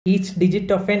each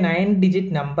digit of a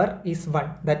 9-digit number is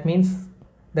 1. That means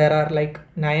there are like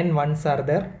 9 ones are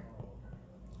there.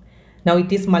 Now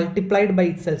it is multiplied by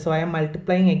itself. So I am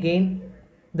multiplying again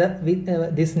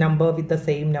this number with the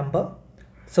same number.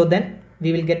 So then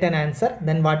we will get an answer.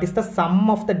 Then what is the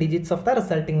sum of the digits of the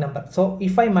resulting number? So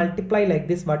if I multiply like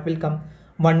this, what will come?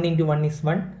 1 into 1 is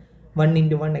 1. 1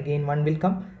 into 1 again 1 will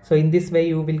come. So in this way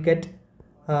you will get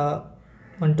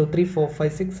 1, 2, 3, 4,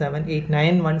 5, 6, 7, 8,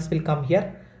 9 ones will come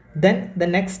here. Then the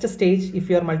next stage, if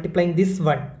you are multiplying this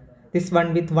one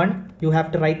with 1, you have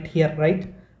to write here,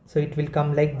 right? So it will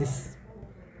come like this.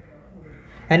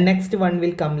 And next one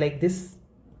will come like this.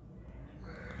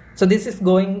 So this is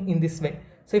going in this way.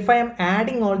 So if I am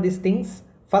adding all these things,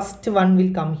 first one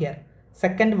will come here.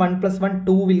 Second 1 plus 1,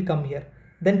 2 will come here.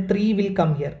 Then 3 will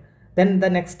come here. Then the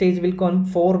next stage will come,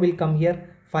 4 will come here.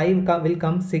 5 will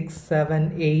come, 6,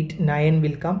 7, 8, 9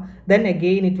 will come. Then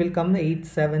again it will come 8,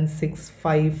 7, 6,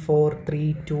 5, 4,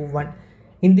 3, 2, 1.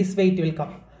 In this way it will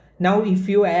come. Now if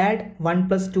you add 1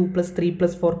 plus 2 plus 3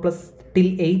 plus 4 plus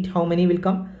till 8, how many will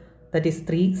come? That is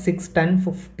 3, 6, 10,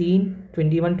 15,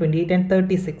 21, 28 and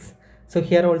 36. So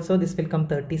here also this will come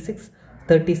 36.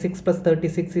 36 plus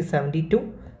 36 is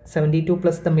 72. 72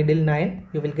 plus the middle 9,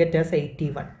 you will get as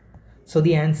 81. So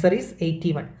the answer is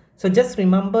 81. So just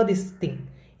remember this thing.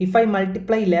 If I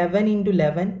multiply 11 into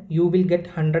 11, you will get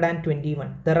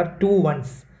 121. There are 2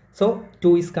 ones. So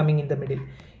 2 is coming in the middle.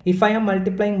 If I am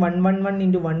multiplying 111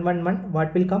 into 111,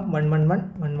 what will come?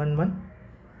 111, 111,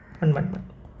 111.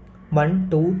 1,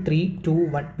 2, 3, 2,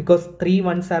 1. Because 3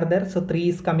 ones are there. So 3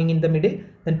 is coming in the middle.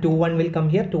 Then 2, 1 will come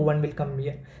here. 2, 1 will come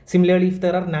here. Similarly, if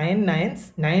there are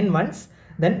 9 ones,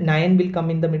 then 9 will come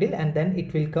in the middle and then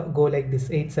it will go like this.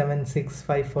 8, 7, 6,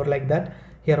 5, 4 like that.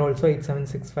 Here also 8, 7,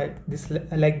 6, 5. This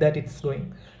like that it's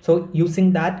going. So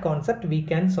using that concept, we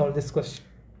can solve this question.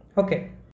 Okay.